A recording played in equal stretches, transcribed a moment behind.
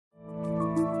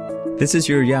This is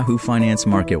your Yahoo Finance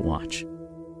Market Watch.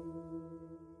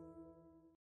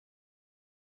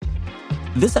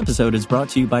 This episode is brought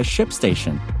to you by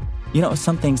ShipStation. You know,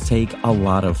 some things take a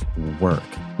lot of work,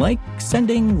 like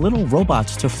sending little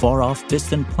robots to far-off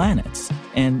distant planets.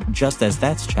 And just as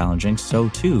that's challenging, so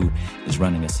too is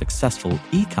running a successful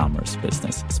e-commerce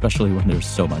business, especially when there's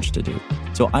so much to do.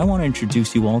 So I want to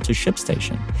introduce you all to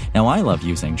ShipStation. Now, I love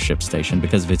using ShipStation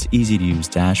because of its easy-to-use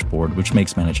dashboard, which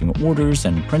makes managing orders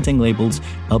and printing labels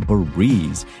a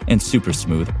breeze and super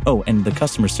smooth. Oh, and the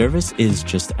customer service is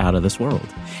just out of this world.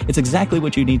 It's exactly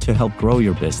what you need to help grow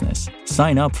your business.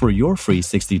 Sign up for your free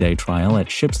 60-day trial at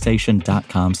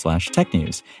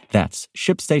shipstation.com/technews. That's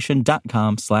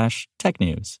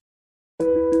shipstation.com/technews.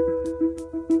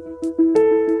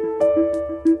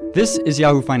 This is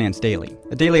Yahoo Finance Daily,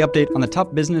 a daily update on the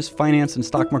top business, finance, and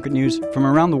stock market news from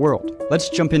around the world. Let's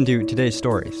jump into today's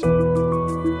stories.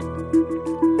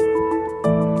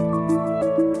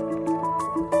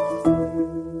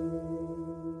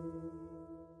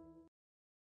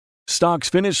 Stocks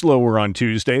finished lower on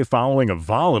Tuesday following a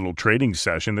volatile trading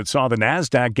session that saw the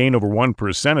Nasdaq gain over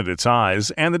 1% at its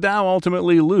highs and the Dow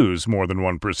ultimately lose more than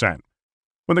 1%.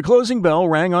 When the closing bell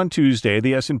rang on Tuesday,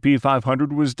 the S&P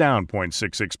 500 was down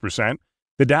 0.66%,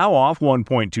 the Dow off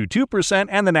 1.22%,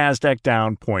 and the Nasdaq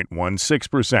down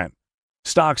 0.16%.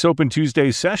 Stocks opened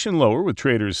Tuesday's session lower, with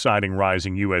traders citing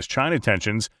rising U.S.-China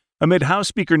tensions amid House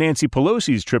Speaker Nancy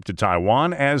Pelosi's trip to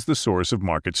Taiwan as the source of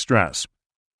market stress.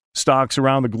 Stocks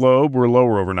around the globe were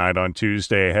lower overnight on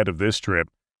Tuesday ahead of this trip,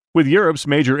 with Europe's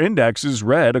major indexes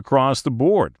red across the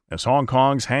board, as Hong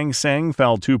Kong's Hang Seng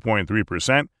fell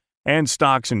 2.3%, and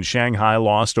stocks in Shanghai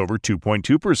lost over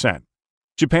 2.2%.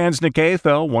 Japan's Nikkei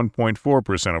fell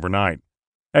 1.4% overnight.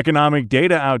 Economic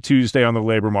data out Tuesday on the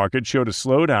labor market showed a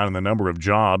slowdown in the number of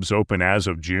jobs open as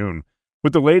of June,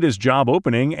 with the latest job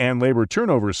opening and labor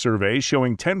turnover survey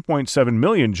showing 10.7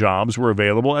 million jobs were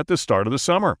available at the start of the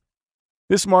summer.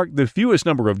 This marked the fewest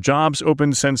number of jobs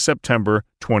opened since September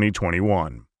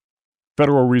 2021.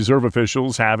 Federal Reserve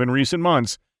officials have in recent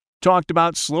months talked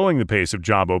about slowing the pace of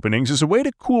job openings as a way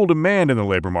to cool demand in the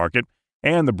labor market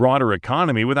and the broader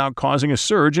economy without causing a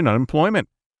surge in unemployment.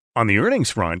 On the earnings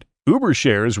front, Uber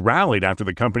shares rallied after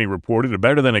the company reported a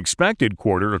better-than-expected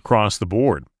quarter across the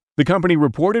board. The company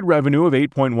reported revenue of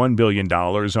 $8.1 billion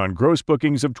on gross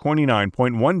bookings of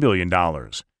 $29.1 billion.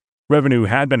 Revenue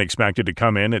had been expected to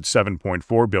come in at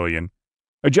 $7.4 billion.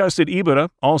 Adjusted EBITDA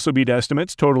also beat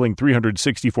estimates, totaling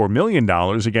 $364 million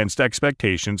against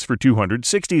expectations for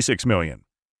 $266 million.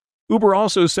 Uber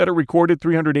also said it recorded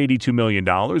 $382 million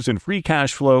in free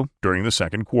cash flow during the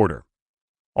second quarter.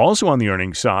 Also on the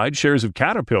earnings side, shares of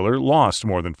Caterpillar lost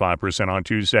more than 5% on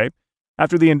Tuesday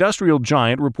after the industrial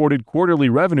giant reported quarterly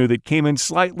revenue that came in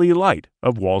slightly light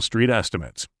of Wall Street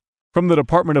estimates. From the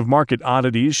Department of Market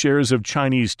Oddities, shares of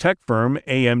Chinese tech firm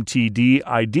AMTD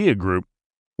Idea Group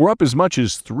were up as much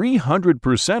as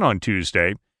 300% on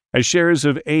Tuesday, as shares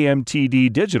of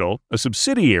AMTD Digital, a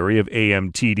subsidiary of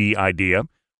AMTD Idea,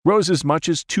 rose as much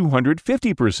as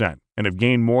 250% and have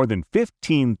gained more than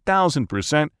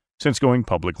 15,000% since going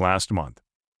public last month.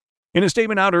 In a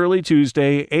statement out early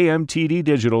Tuesday, AMTD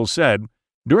Digital said,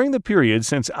 "During the period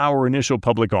since our initial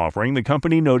public offering, the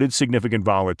company noted significant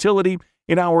volatility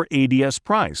in our ADS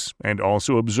price and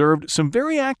also observed some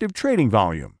very active trading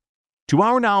volume. To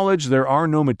our knowledge, there are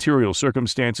no material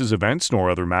circumstances, events, nor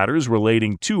other matters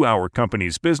relating to our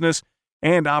company's business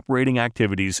and operating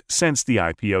activities since the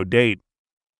IPO date."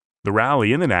 The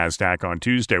rally in the Nasdaq on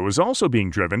Tuesday was also being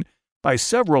driven by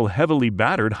several heavily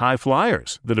battered high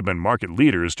flyers that have been market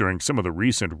leaders during some of the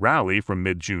recent rally from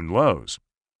mid-June lows.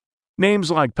 Names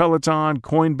like Peloton,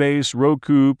 Coinbase,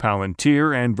 Roku,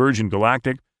 Palantir, and Virgin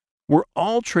Galactic were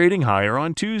all trading higher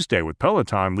on Tuesday, with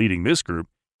Peloton leading this group,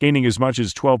 gaining as much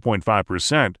as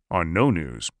 12.5% on no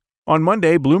news. On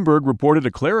Monday, Bloomberg reported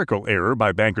a clerical error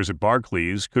by bankers at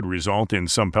Barclays could result in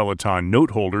some Peloton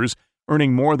note holders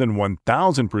earning more than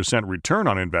 1,000% return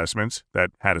on investments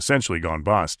that had essentially gone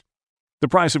bust. The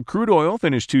price of crude oil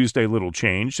finished Tuesday little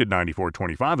changed at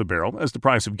 $94.25 a barrel, as the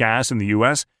price of gas in the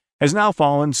U.S. has now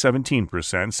fallen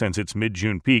 17% since its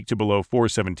mid-June peak to below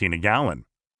 $4.17 a gallon.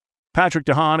 Patrick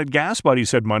DeHaan at Gas Buddy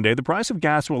said Monday the price of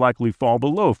gas will likely fall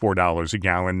below $4 a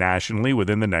gallon nationally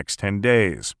within the next 10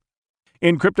 days.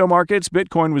 In crypto markets,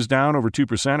 Bitcoin was down over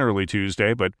 2% early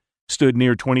Tuesday, but stood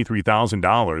near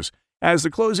 $23,000 as the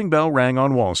closing bell rang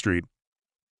on Wall Street.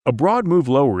 A broad move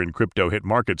lower in crypto hit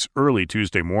markets early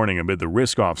Tuesday morning amid the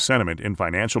risk-off sentiment in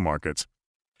financial markets.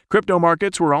 Crypto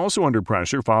markets were also under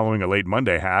pressure following a late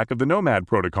Monday hack of the Nomad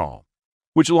protocol,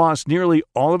 which lost nearly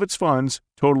all of its funds,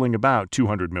 totaling about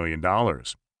 $200 million.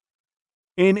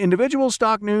 In individual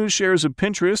stock news, shares of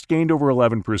Pinterest gained over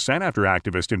 11% after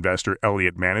activist investor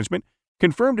Elliott Management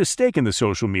confirmed a stake in the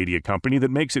social media company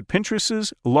that makes it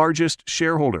Pinterest's largest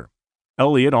shareholder.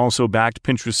 Elliott also backed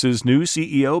Pinterest's new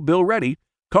CEO, Bill Ready,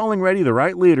 calling Ready the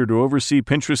right leader to oversee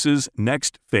Pinterest's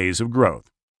next phase of growth.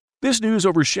 This news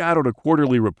overshadowed a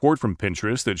quarterly report from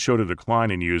Pinterest that showed a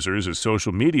decline in users as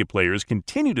social media players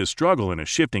continue to struggle in a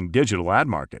shifting digital ad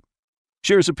market.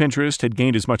 Shares of Pinterest had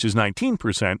gained as much as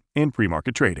 19% in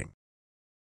pre-market trading.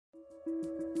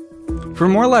 For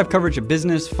more live coverage of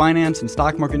business, finance, and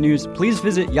stock market news, please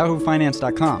visit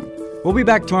yahoofinance.com. We'll be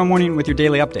back tomorrow morning with your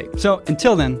daily update. So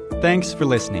until then, thanks for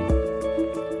listening.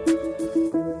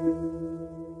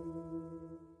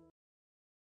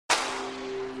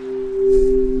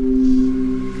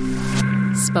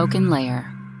 Spoken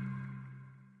Layer.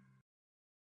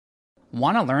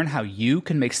 Want to learn how you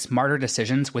can make smarter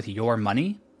decisions with your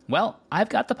money? Well, I've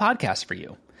got the podcast for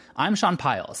you. I'm Sean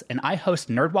Piles, and I host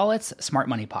NerdWallet's Smart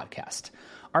Money Podcast.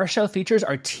 Our show features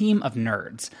our team of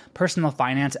nerds, personal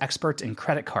finance experts in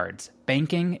credit cards,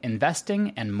 banking,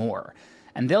 investing, and more.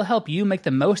 And they'll help you make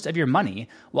the most of your money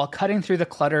while cutting through the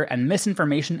clutter and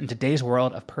misinformation in today's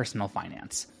world of personal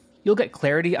finance. You'll get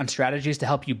clarity on strategies to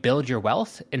help you build your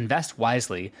wealth, invest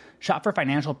wisely, shop for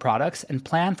financial products, and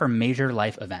plan for major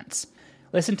life events.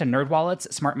 Listen to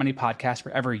NerdWallet's Smart Money Podcast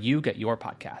wherever you get your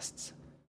podcasts.